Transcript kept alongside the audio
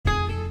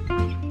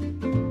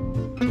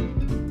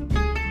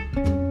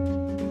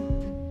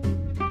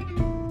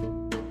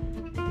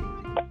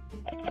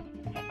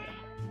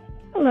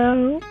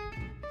Hello.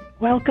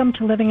 Welcome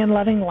to Living and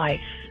Loving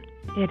Life.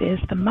 It is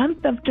the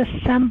month of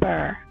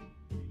December.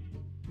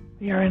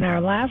 We are in our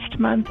last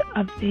month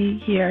of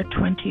the year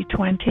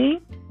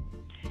 2020.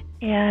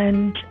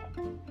 And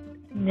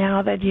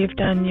now that you've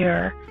done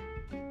your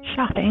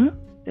shopping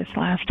this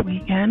last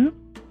weekend,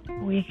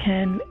 we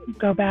can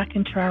go back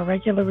into our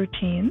regular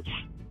routines.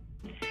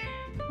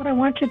 What I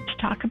wanted to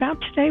talk about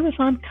today was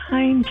on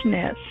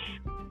kindness.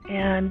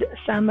 And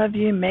some of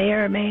you may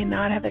or may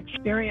not have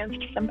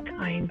experienced some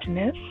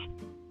kindness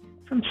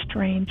from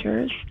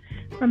strangers,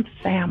 from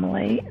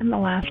family in the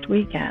last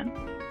weekend.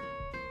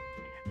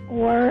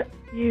 Or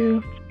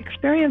you've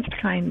experienced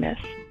kindness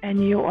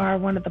and you are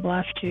one of the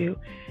blessed who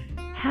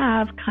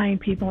have kind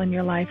people in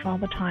your life all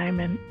the time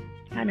and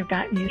kind of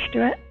gotten used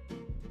to it.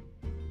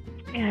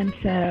 And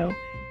so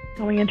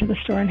going into the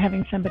store and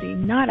having somebody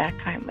not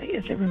act kindly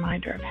is a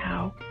reminder of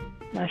how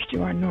blessed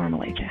you are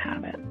normally to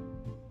have it.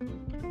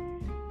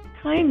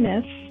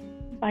 Kindness,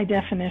 by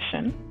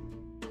definition,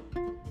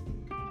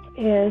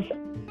 is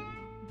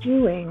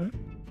doing,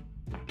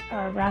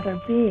 or rather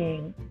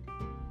being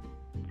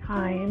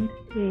kind,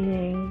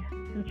 being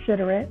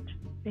considerate,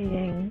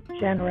 being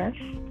generous,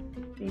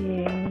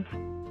 being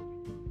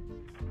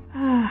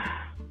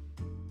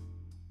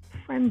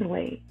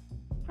friendly.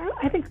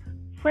 I think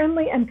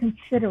friendly and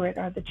considerate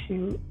are the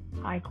two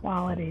high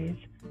qualities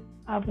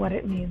of what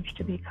it means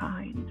to be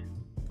kind.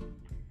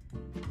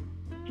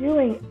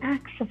 Doing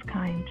acts of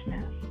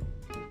kindness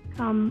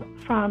come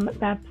from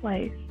that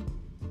place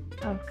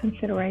of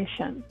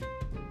consideration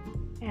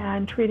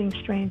and treating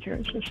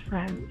strangers as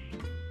friends.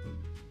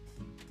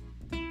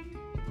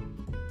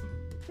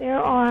 There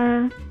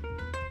are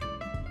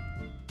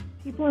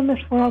people in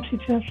this world who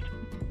just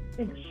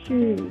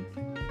exude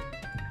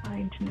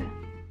kindness.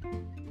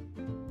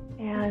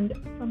 And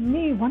for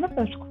me, one of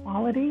those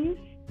qualities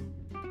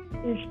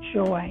is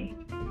joy.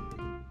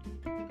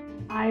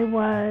 I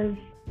was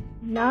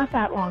not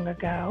that long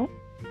ago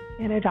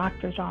in a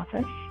doctor's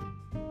office,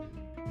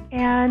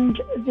 and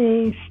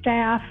the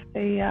staff,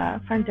 the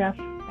front desk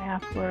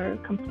staff, were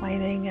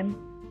complaining and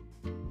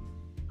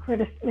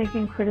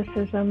making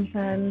criticisms,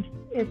 and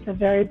it's a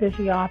very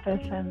busy office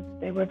and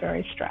they were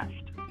very stressed.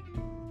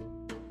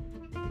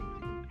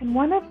 And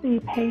one of the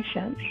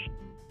patients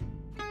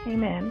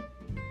came in,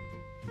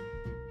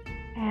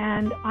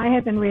 and I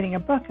had been reading a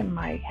book and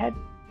my head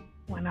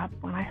went up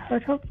when I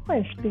heard her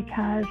voice,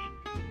 because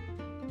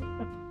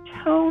the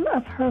tone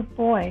of her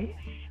voice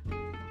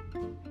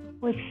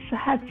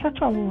had such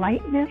a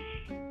lightness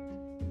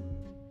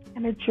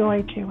and a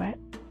joy to it.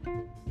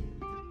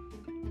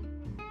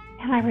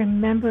 And I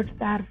remembered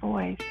that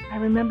voice. I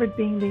remembered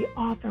being the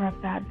author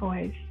of that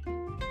voice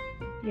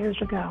years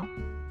ago.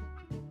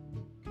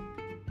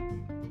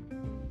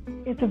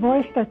 It's a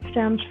voice that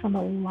stems from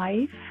a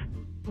life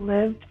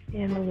lived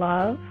in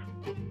love,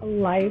 a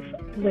life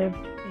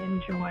lived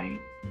in joy.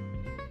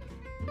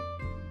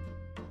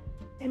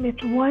 And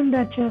it's one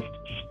that just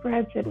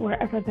spreads it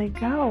wherever they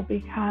go,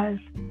 because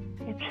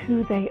it's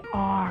who they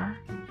are.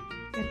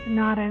 It's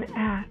not an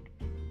act.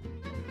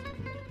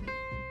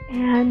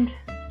 And,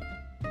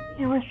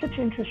 you know, we're such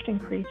interesting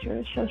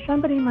creatures. So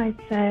somebody might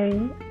say,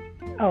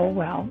 oh,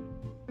 well,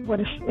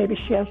 maybe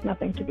she has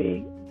nothing to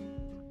be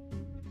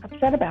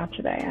upset about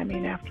today. I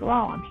mean, after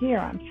all, I'm here,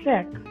 I'm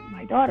sick,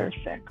 my daughter's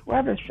sick,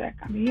 whoever's sick,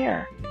 I'm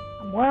here,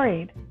 I'm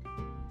worried.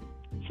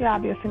 She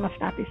obviously must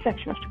not be sick.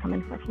 She must have come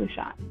in for a flu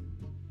shot.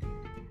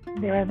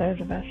 There are those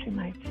of us who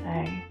might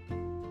say,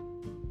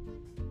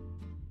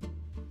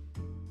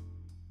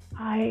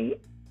 I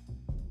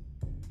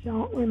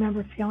don't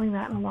remember feeling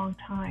that in a long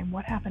time.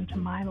 What happened to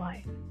my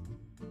life?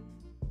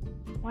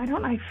 Why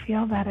don't I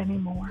feel that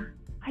anymore?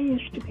 I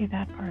used to be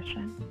that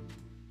person.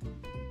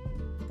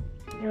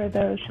 There are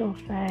those who'll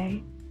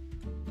say,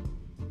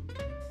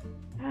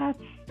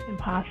 that's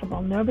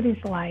impossible.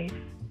 Nobody's life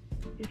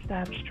is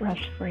that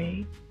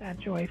stress-free, that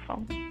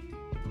joyful.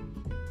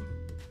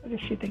 What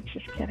does she think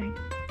she's kidding?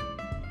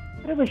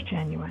 But it was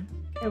genuine.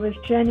 It was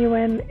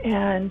genuine,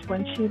 and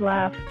when she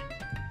left,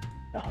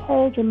 the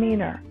whole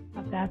demeanor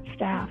of that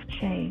staff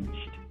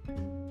changed.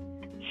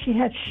 She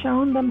had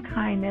shown them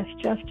kindness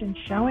just in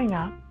showing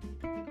up,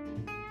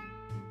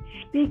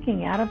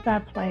 speaking out of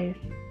that place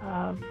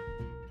of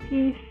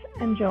peace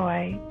and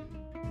joy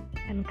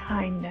and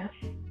kindness,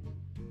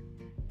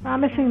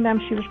 promising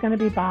them she was going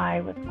to be by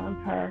with some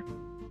of her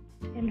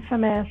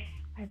infamous,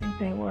 I think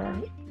they were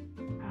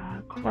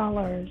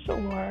crullers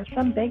or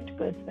some baked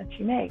goods that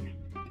she makes.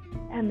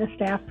 And the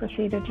staff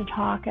proceeded to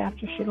talk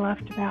after she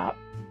left about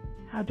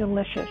how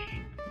delicious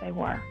they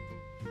were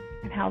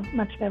and how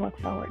much they look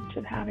forward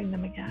to having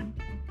them again.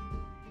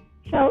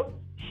 So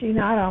she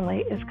not only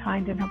is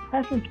kind in her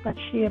presence, but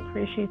she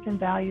appreciates and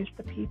values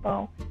the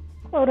people,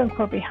 quote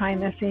unquote,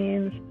 behind the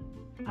scenes.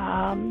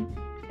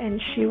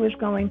 And she was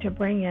going to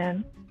bring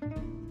in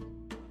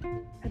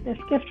this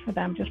gift for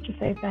them just to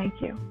say thank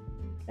you.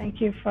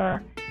 Thank you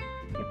for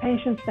your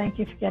patience. Thank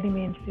you for getting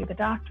me in to see the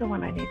doctor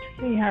when I need to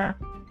see her.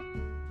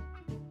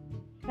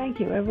 Thank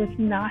you. It was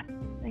not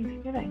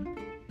Thanksgiving.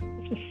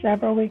 This was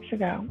several weeks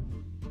ago.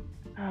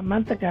 a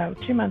month ago,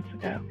 2 months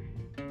ago.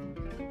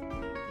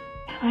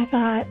 And I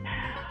thought,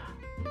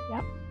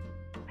 yep,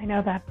 I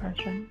know that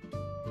person.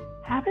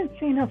 Haven't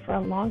seen her for a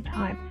long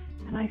time.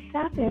 And I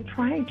sat there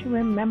trying to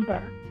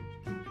remember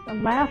the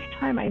last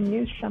time I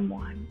knew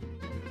someone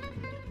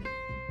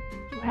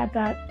who had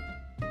that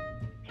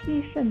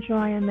peace and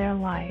joy in their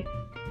life,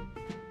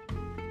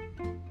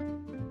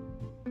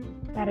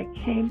 that it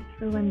came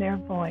through in their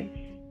voice.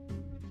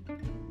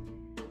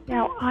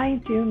 Now,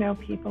 I do know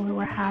people who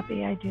are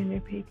happy. I do know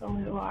people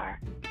who are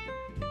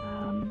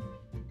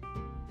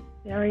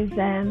very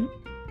zen.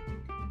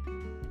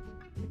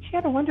 But she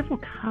had a wonderful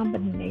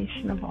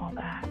combination of all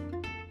that.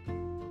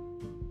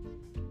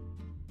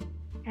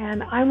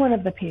 And I'm one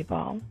of the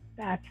people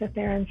that sit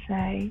there and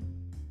say,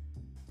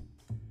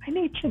 I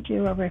need to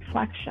do a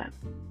reflection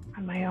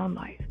on my own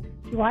life.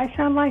 Do I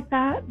sound like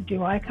that?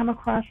 Do I come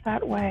across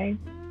that way?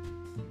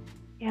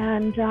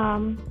 And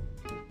a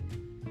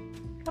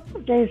couple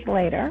of days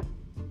later,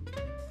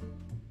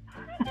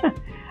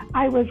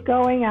 I was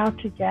going out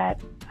to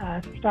get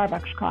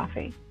Starbucks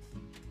coffee.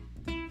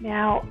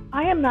 Now,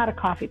 I am not a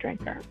coffee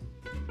drinker,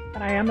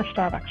 but I am a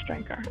Starbucks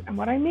drinker. And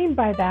what I mean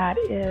by that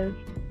is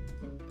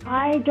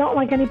I don't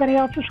like anybody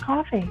else's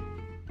coffee.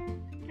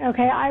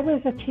 Okay, I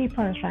was a tea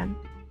person.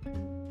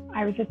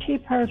 I was a tea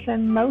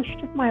person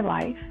most of my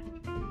life.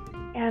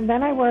 And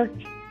then I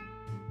worked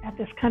at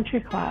this country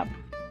club.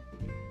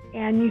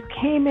 And you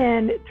came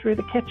in through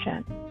the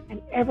kitchen,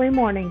 and every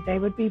morning they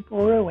would be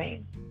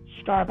brewing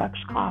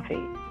Starbucks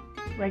coffee,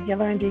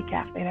 regular and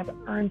decaf. They'd have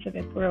urns of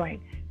it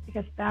brewing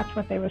because that's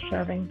what they were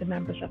serving the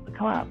members of the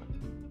club.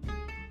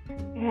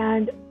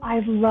 And I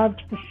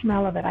loved the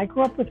smell of it. I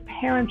grew up with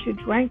parents who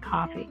drank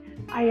coffee.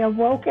 I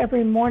awoke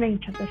every morning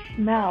to the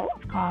smell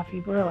of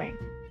coffee brewing,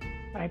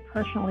 but I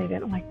personally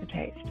didn't like the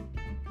taste.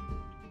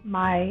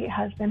 My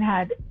husband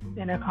had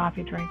been a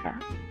coffee drinker.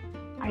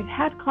 I'd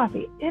had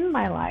coffee in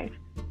my life,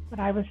 but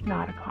I was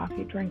not a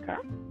coffee drinker.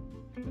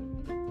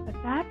 But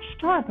that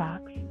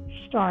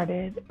Starbucks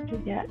started to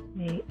get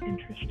me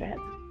interested.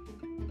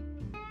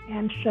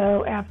 And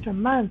so after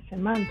months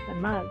and months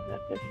and months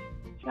at this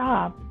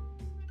job,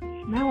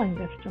 smelling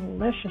this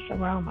delicious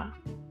aroma,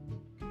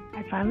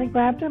 I finally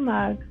grabbed a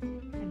mug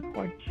and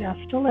poured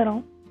just a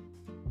little.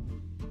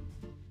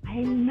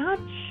 I'm not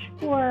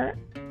sure,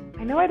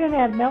 I know I didn't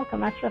add milk, I'm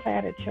not sure if I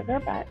added sugar,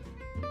 but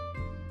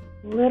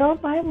little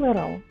by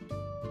little,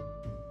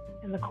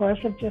 in the course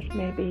of just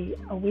maybe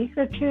a week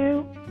or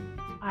two,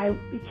 I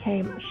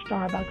became a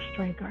Starbucks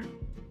drinker.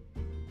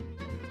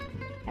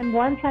 And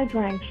once I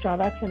drank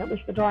Starbucks, and it was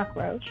the dark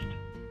roast.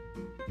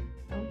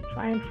 Don't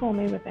try and fool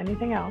me with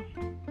anything else.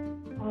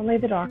 Only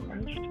the dark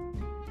roast.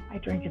 I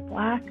drink it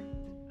black.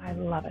 I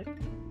love it.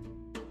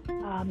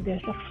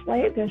 There's a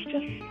flavor. There's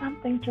just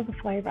something to the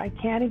flavor. I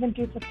can't even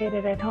duplicate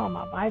it at home.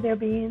 I'll buy their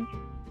beans,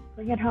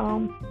 bring it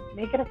home,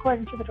 make it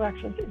according to the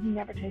directions. It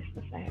never tastes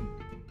the same.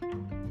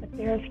 But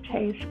theirs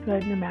tastes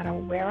good no matter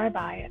where I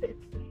buy it.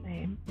 It's the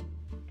same.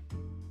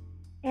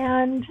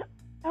 And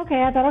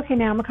okay, I thought, okay,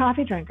 now I'm a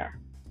coffee drinker.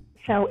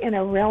 So in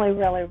a really,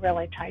 really,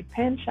 really tight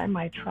pinch, I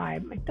might try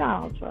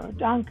McDonald's or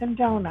Dunkin'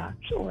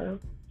 Donuts or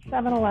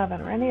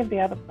 7-Eleven or any of the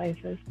other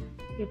places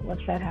people have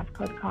said have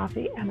good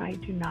coffee, and I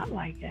do not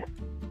like it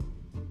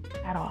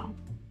at all.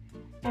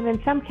 And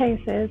in some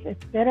cases,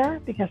 it's bitter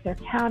because they're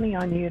counting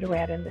on you to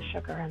add in the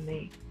sugar and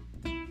the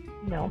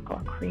milk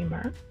or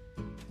creamer.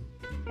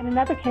 And in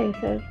other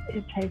cases,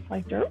 it tastes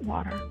like dirt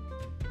water.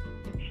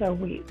 It's so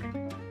weak.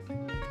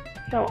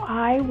 So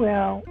I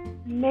will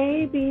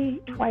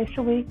maybe twice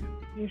a week,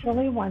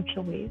 usually once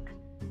a week,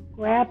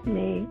 grab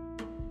me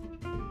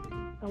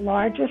the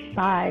largest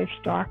size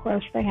dark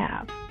roast they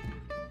have.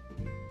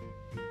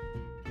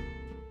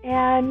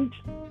 And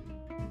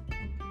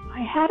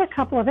I had a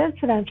couple of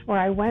incidents where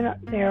I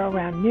went there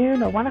around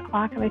noon or 1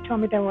 o'clock and they told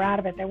me they were out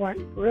of it. They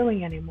weren't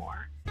brewing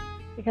anymore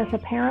because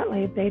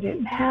apparently they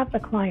didn't have the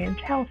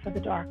clientele for the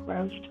dark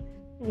roast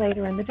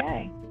later in the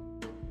day.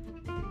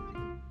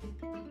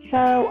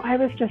 So I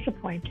was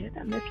disappointed.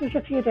 And this was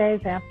a few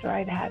days after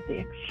I'd had the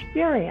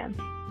experience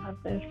of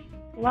this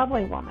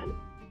lovely woman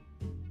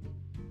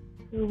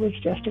who was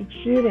just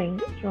exuding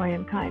joy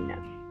and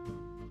kindness.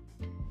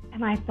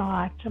 And I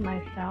thought to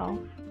myself,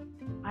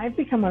 I've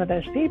become one of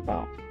those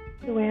people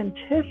who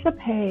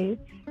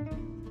anticipates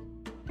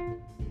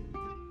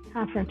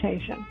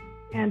confrontation,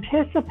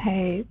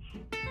 anticipates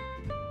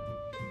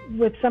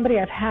with somebody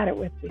I've had it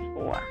with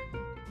before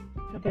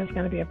that there's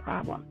going to be a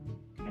problem.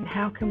 And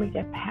how can we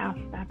get past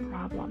that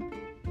problem?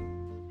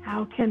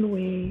 How can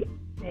we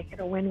make it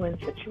a win-win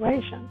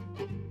situation?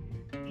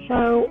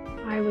 So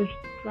I was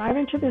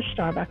driving to this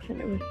Starbucks,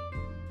 and it was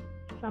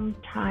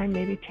sometime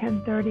maybe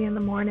 10:30 in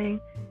the morning,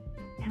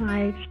 and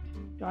I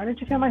started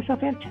to feel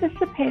myself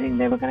anticipating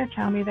they were going to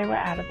tell me they were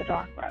out of the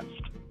dark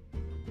roast.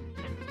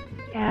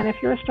 And if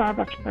you're a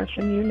Starbucks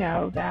person, you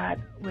know that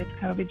with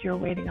COVID, you're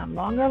waiting on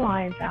longer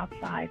lines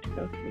outside to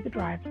go through the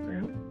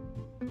drive-thru.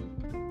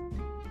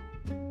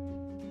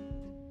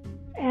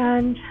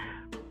 And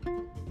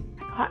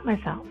I caught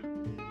myself,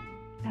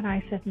 and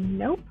I said,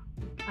 nope,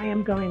 I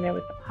am going there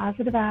with a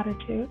positive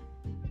attitude.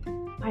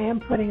 I am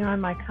putting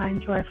on my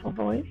kind, joyful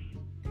voice,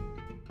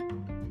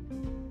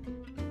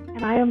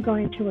 and I am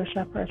going to wish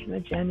that person a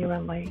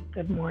genuinely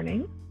good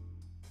morning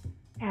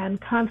and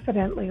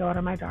confidently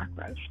order my dark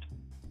roast.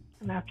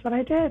 And that's what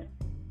I did.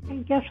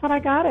 And guess what? I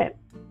got it.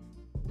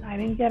 I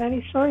didn't get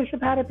any stories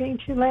about it being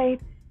too late.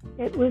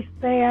 It was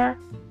there.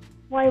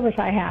 Boy, was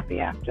I happy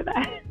after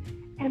that.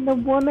 And the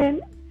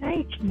woman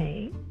thanked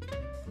me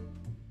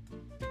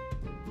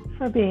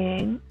for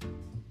being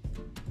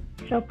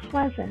so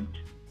pleasant.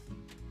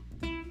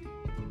 She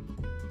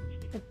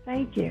said,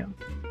 thank you.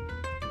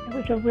 It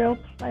was a real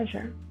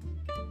pleasure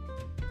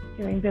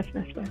doing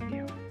business with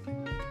you.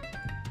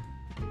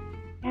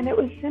 And it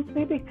was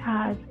simply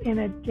because in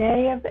a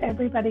day of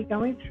everybody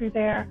going through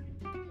there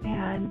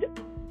and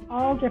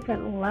all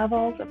different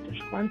levels of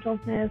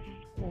disgruntledness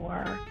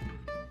or,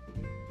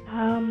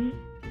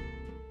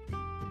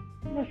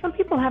 some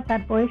people have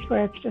that voice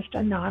where it's just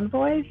a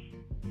non-voice.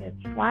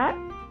 It's flat.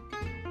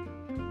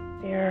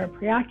 They're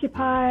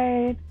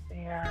preoccupied.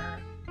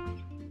 They're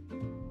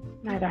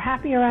neither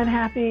happy or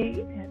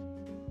unhappy.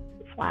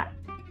 It's flat.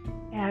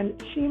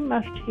 And she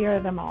must hear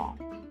them all.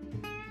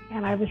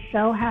 And I was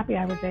so happy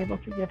I was able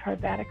to give her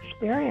that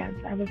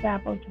experience. I was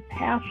able to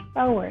pass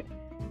forward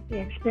the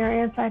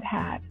experience I'd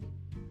had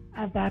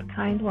of that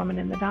kind woman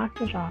in the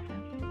doctor's office.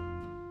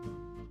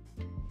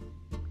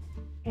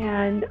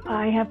 And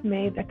I have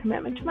made the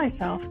commitment to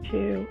myself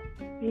to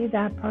be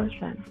that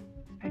person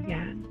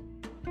again.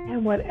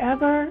 And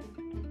whatever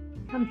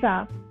comes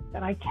up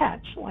that I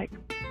catch, like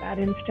that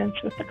instance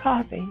with the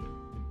coffee,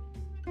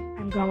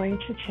 I'm going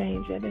to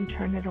change it and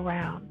turn it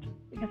around.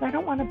 Because I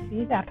don't want to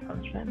be that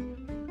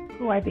person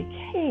who I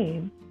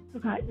became, who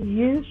got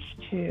used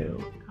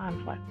to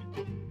conflict.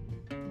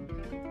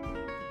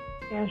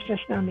 There's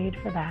just no need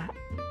for that.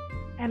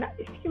 And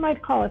you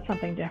might call it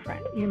something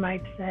different. You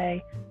might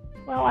say,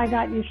 well, I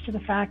got used to the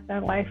fact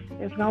that life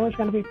is always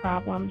going to be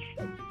problems.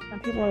 Some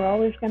people are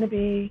always going to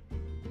be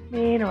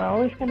mean or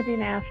always going to be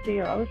nasty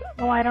or always,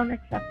 well, I don't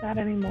accept that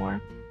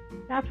anymore.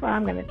 That's where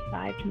I'm going to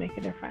decide to make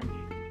a difference.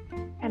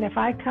 And if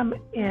I come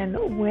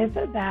in with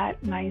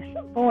that nice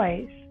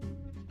voice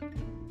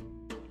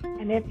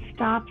and it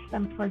stops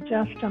them for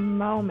just a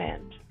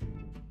moment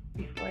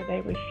before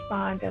they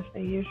respond as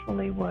they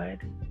usually would,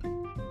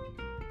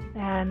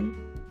 then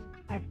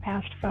I've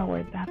passed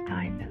forward that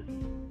kindness.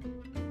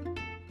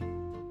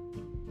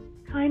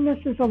 Kindness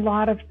is a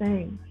lot of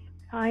things.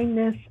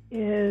 Kindness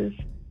is,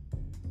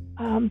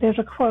 there's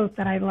a quote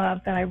that I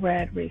love that I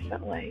read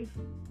recently.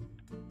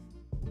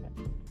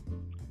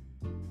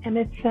 And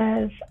it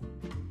says,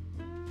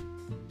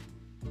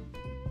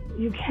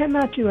 you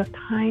cannot do a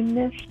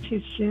kindness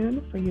too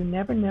soon, for you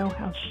never know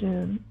how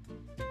soon,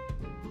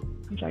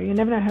 you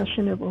never know how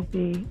soon it will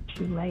be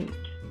too late.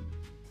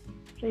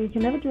 So you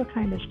can never do a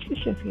kindness too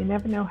soon, for you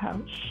never know how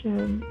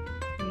soon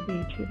it will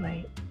be too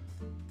late.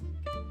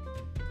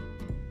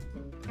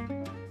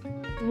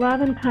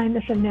 Love and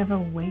kindness are never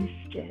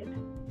wasted.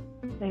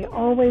 They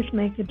always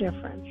make a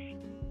difference.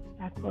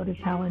 That quote is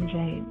Helen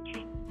James.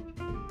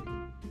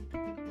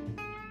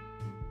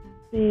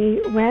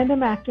 The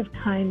Random Act of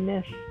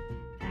Kindness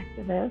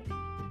activist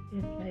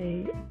is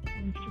an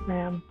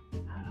Instagram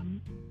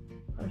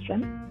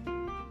person.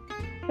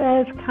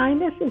 Says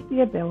kindness is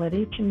the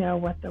ability to know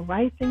what the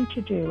right thing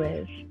to do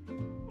is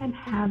and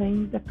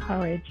having the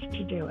courage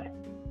to do it.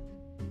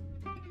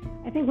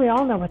 I think we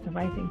all know what the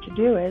right thing to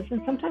do is,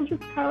 and sometimes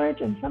it's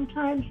courage, and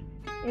sometimes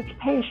it's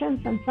patience,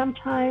 and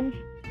sometimes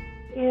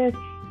it's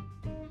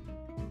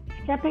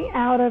stepping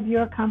out of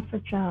your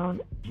comfort zone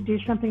to do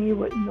something you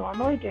wouldn't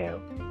normally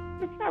do.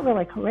 It's not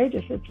really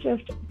courageous, it's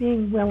just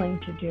being willing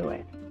to do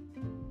it.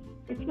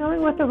 It's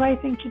knowing what the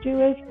right thing to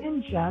do is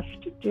and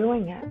just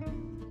doing it.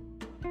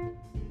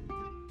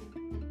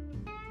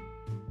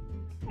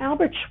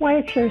 Albert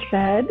Schweitzer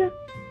said,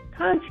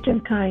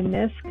 constant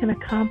kindness can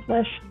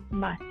accomplish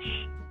much.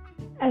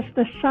 As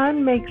the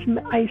sun makes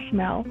ice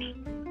melt,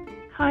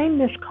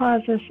 kindness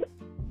causes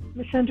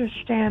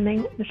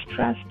misunderstanding,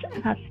 mistrust,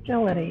 and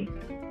hostility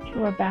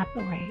to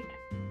evaporate.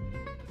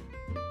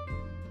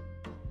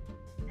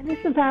 And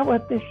isn't that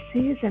what this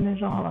season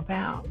is all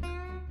about,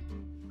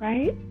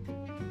 right?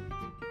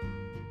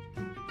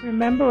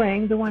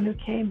 Remembering the one who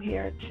came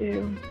here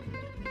to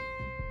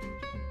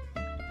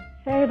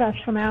save us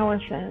from our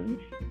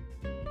sins,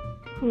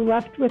 who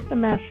left with the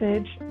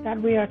message that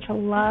we are to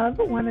love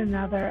one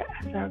another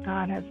as our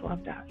God has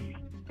loved us.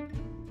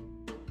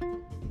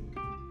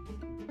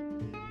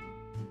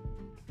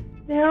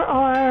 There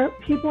are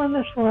people in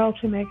this world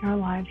who make our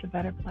lives a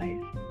better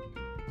place.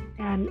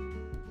 And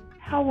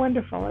how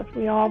wonderful if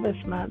we all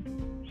this month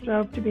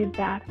strove to be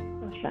that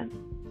person.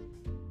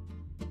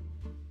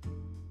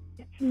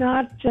 It's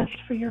not just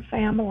for your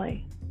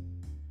family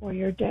or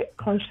your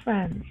close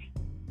friends.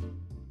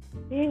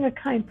 Being a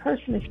kind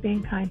person is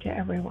being kind to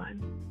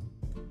everyone.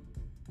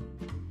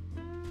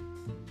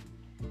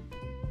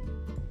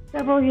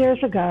 Several years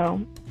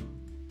ago,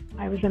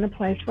 I was in a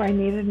place where I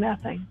needed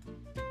nothing.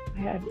 I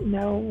had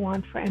no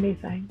want for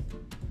anything.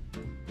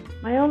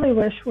 My only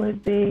wish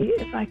would be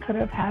if I could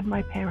have had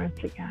my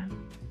parents again.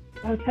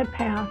 both had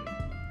passed,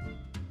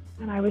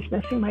 and I was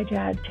missing my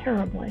dad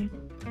terribly.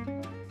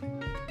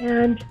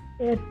 And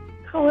it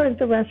colored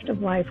the rest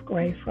of life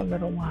gray for a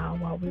little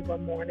while we were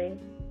mourning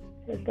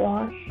his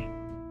loss,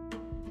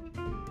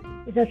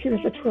 because he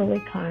was a truly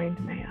kind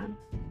man.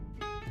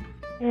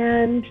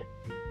 And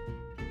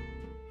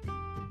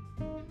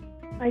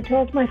I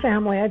told my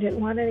family I didn't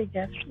want any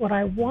gifts. What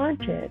I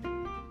wanted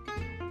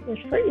was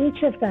for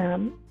each of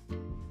them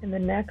in the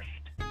next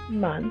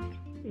month,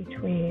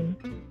 between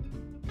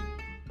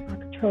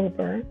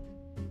October,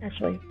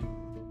 actually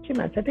 2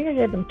 months, I think I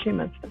gave them 2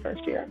 months the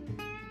first year,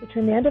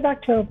 between the end of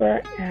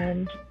October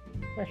and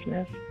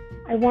Christmas,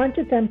 I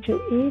wanted them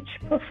to each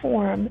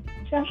perform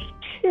just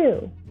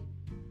 2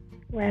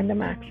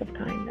 random acts of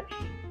kindness,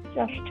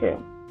 just 2.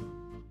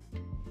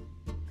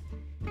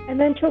 And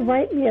then to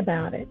write me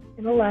about it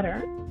in a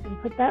letter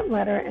and put that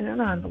letter in an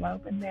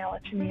envelope and mail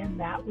it to me, and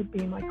that would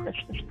be my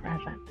Christmas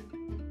present.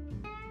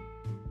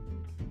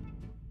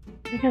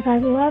 Because I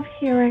love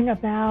hearing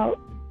about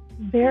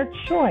their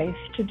choice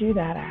to do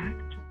that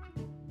act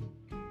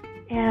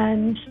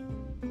and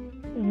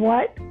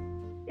what,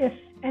 if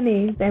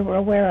any, they were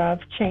aware of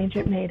change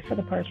it made for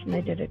the person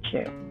they did it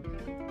to.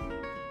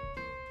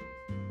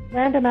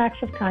 Random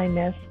acts of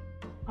kindness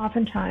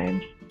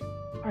oftentimes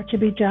are to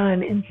be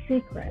done in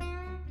secret,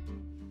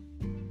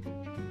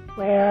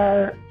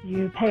 where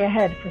you pay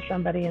ahead for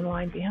somebody in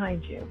line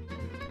behind you,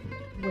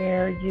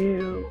 where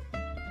you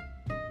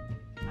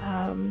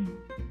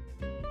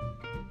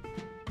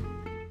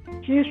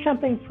do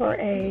something for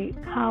a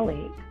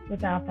colleague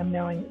without them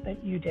knowing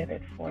that you did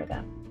it for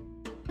them,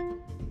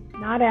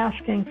 not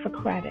asking for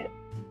credit.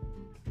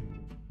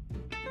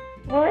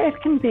 Or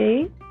it can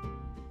be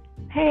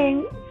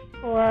paying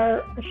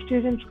for a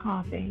student's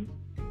coffee,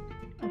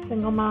 a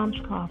single mom's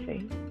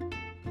coffee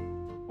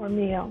or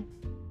meal.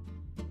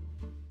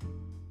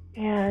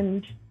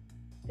 And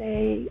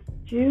they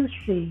do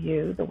see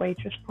you, the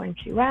waitress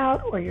points you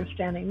out, or you're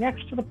standing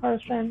next to the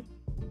person,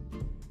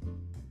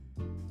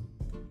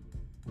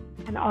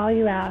 and all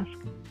you ask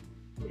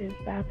is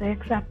that they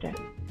accept it.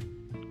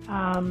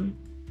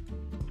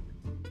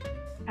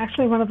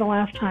 Actually, one of the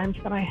last times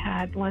that I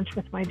had lunch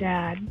with my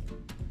dad,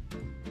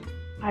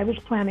 I was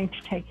planning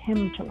to take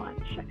him to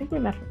lunch. I think we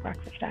met for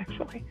breakfast,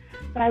 actually.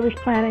 But I was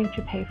planning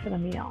to pay for the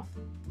meal.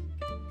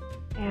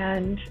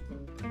 And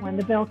when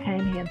the bill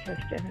came, he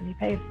insisted, and he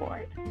paid for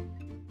it.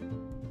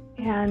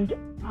 And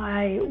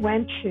I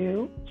went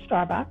to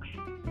Starbucks,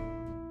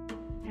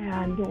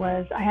 and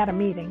I had a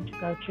meeting to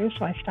go to,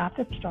 so I stopped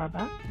at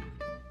Starbucks.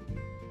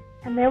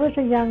 And there was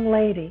a young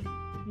lady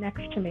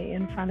next to me,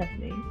 in front of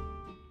me.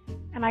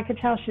 And I could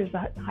tell she was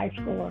a high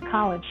school or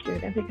college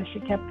student because she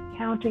kept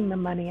counting the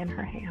money in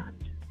her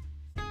hand.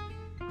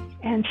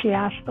 And she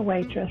asked the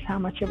waitress how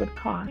much it would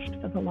cost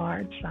for the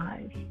large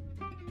size,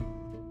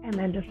 and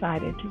then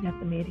decided to get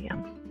the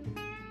medium.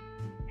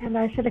 And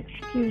I said,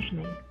 "Excuse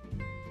me,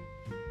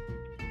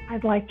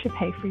 I'd like to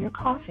pay for your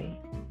coffee."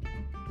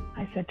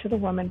 I said to the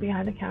woman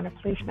behind the counter,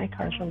 "Please make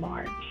hers a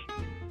large."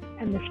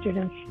 And the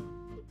student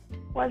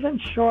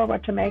wasn't sure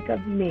what to make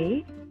of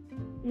me.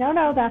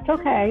 No, that's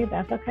okay.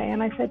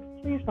 And I said,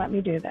 "Please let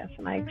me do this."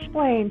 And I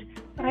explained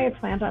that I had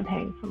planned on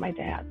paying for my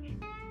dad's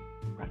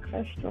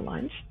breakfast or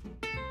lunch,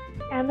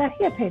 and that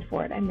he had paid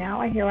for it. And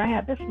now I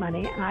had this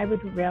money, and I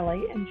would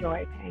really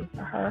enjoy paying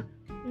for her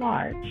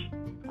large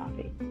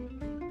coffee.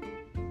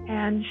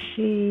 And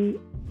she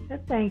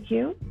said thank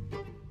you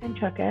and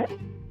took it.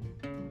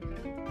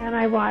 And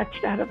I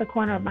watched out of the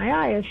corner of my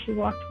eye as she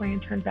walked away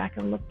and turned back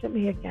and looked at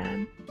me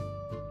again.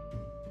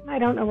 And I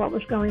don't know what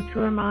was going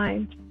through her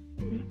mind.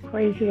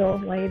 Crazy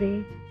old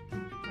lady.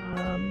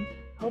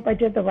 Hope I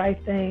did the right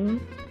thing.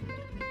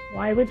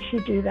 Why would she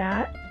do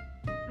that?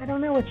 I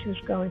don't know what she was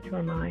going through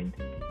her mind.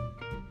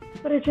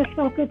 But it just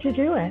felt good to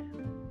do it.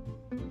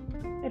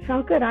 It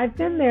felt good. I've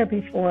been there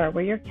before,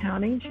 where you're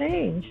counting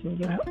change and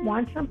you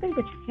want something,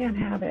 but you can't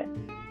have it.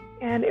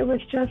 And it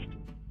was just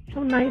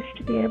so nice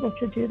to be able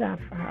to do that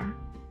for her.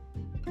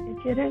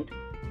 It didn't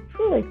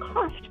truly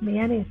cost me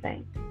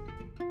anything.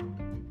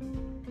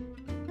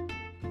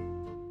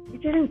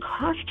 It didn't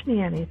cost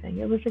me anything.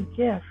 It was a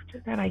gift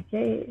that I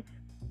gave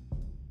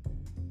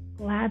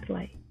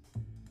gladly.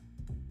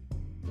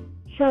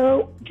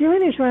 So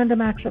doing these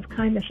random acts of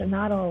kindness are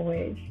not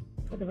always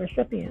for the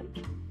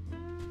recipient.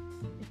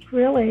 It's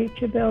really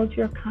to build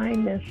your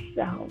kindness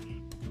self.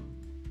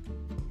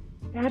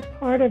 That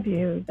part of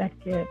you that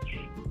gives,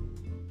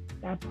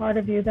 that part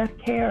of you that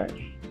cares,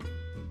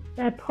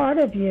 that part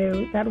of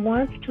you that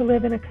wants to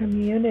live in a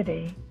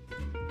community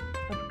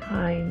of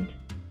kind,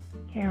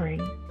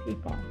 caring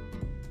people.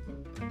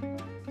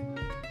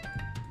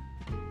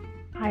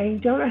 I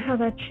don't know how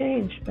that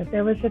changed, but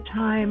there was a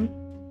time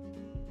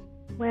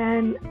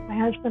when my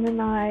husband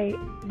and I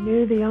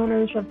knew the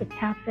owners of the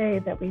cafe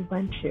that we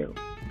went to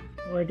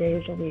 4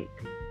 days a week.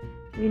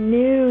 We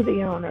knew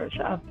the owners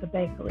of the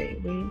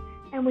bakery.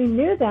 We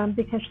knew them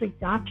because we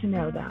got to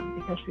know them,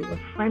 because we were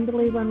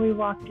friendly when we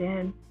walked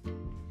in.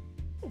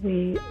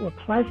 We were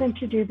pleasant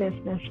to do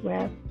business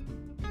with,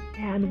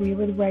 and we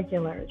were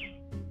regulars.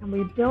 And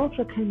we built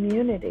a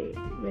community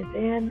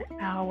within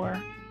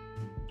our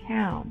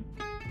town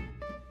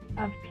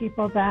of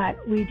people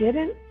that we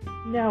didn't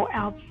know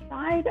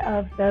outside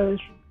of those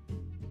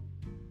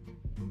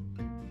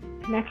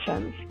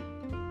connections.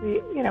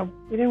 We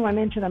didn't run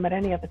into them at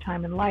any other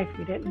time in life.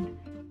 We didn't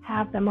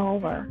have them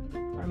over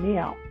for a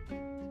meal.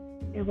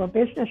 They were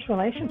business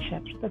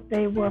relationships, but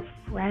they were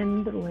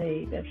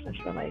friendly business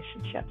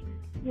relationships.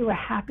 You were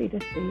happy to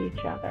see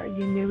each other.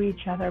 You knew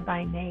each other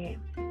by name.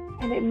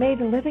 And it made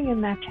living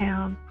in that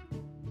town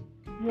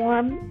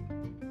warm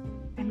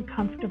and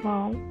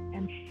comfortable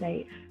and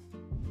safe.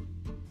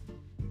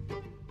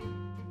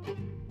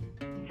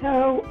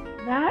 So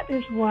that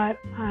is what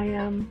I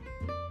am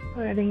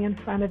putting in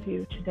front of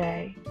you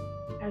today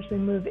as we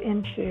move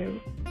into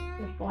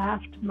this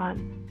last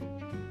month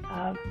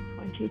of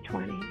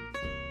 2020.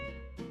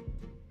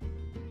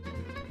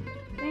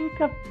 Think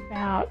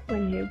about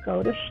when you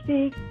go to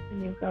speak,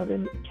 when you go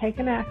to take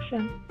an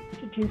action,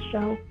 to do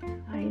so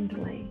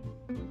kindly.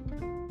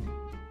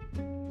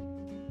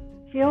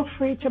 Feel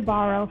free to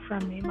borrow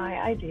from me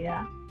my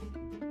idea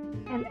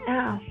and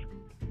ask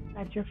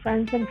that your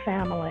friends and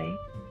family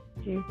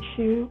do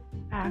 2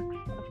 acts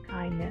of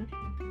kindness.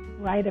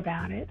 Write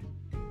about it,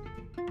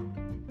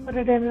 put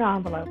it in an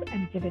envelope,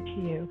 and give it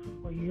to you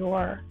for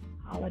your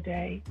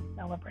holiday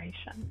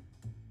celebration.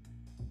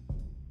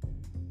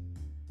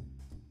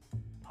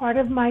 Part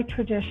of my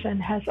tradition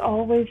has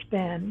always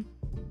been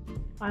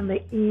on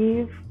the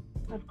eve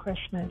of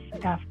Christmas,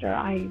 after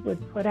I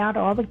would put out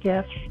all the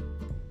gifts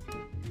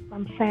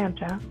from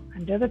Santa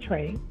under the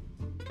tree,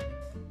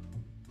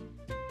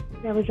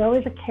 there was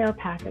always a care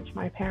package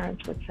my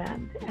parents would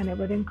send, and it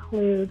would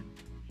include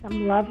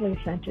some lovely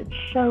scented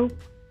soap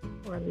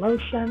or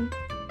lotion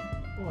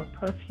or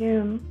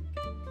perfume.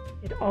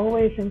 It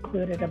always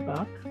included a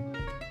book.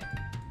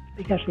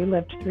 Because we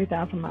lived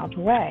 3,000 miles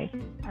away,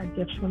 our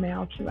gifts were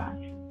mailed to us.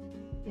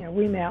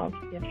 We mailed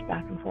gifts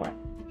back and forth.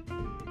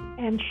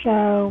 And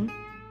so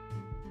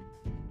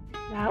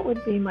that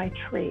would be my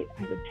treat.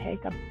 I would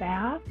take a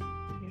bath,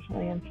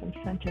 usually in some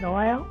scented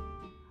oil.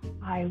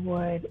 I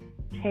would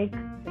take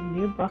the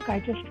new book I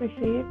just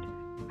received.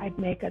 I'd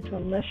make a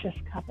delicious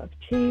cup of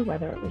tea,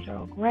 whether it was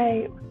Earl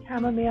Grey or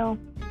chamomile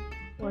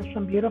or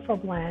some beautiful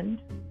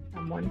blend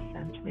someone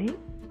sent me.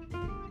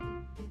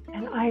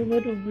 And I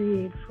would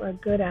read for a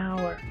good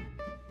hour.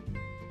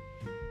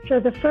 So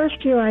the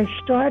first year I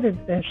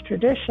started this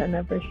tradition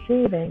of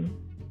receiving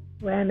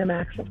random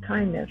acts of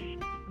kindness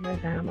from my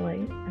family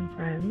and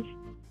friends,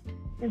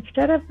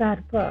 instead of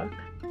that book,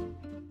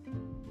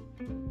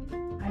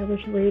 I was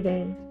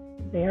reading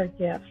their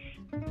gifts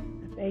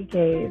that they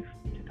gave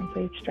to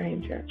complete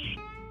strangers.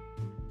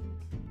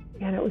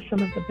 And it was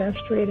some of the best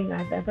reading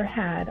I've ever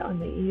had on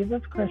the eve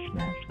of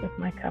Christmas with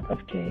my cup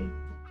of tea.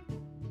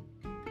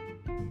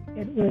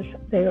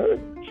 They were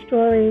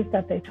stories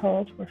that they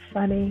told were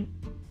funny,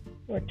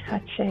 were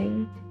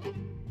touching.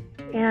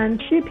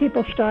 And 2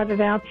 people started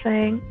out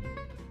saying,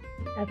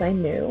 as I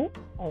knew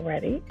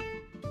already,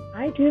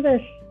 I do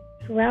this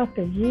throughout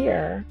the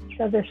year,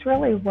 so this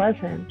really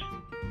wasn't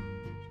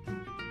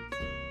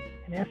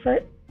an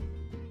effort,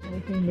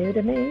 anything new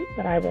to me,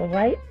 but I will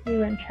write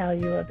you and tell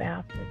you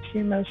about the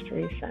 2 most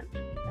recent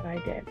that I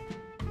did,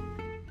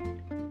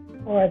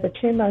 or the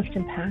 2 most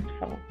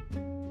impactful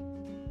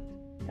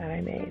that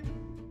I made.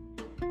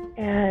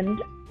 And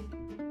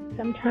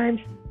sometimes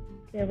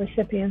their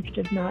recipients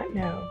did not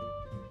know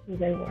who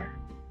they were.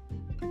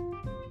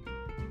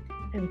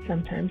 And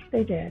sometimes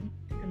they did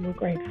and were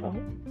grateful.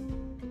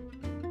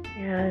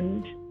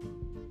 And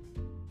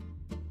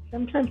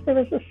sometimes there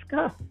was a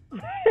scuff.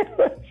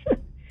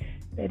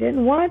 They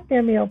didn't want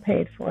their meal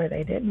paid for.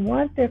 They didn't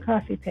want their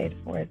coffee paid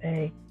for.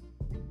 They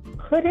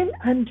couldn't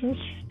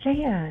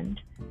understand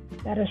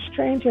that a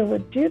stranger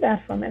would do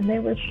that for them, and they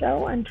were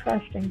so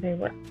untrusting they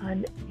were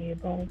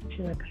unable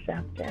to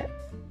accept it.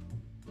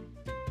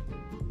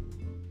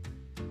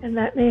 And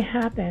that may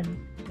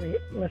happen,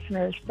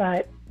 listeners,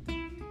 but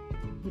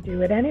you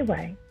do it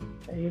anyway.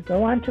 So you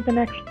go on to the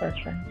next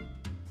person.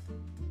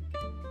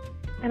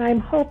 And I'm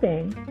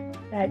hoping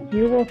that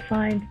you will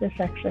find this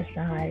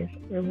exercise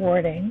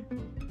rewarding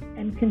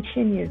and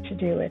continue to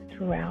do it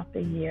throughout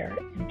the year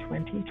in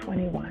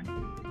 2021.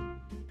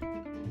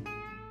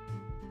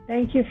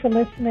 Thank you for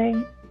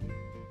listening.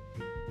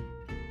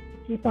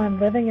 Keep on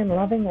living and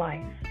loving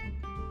life.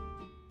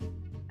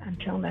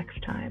 Until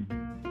next time.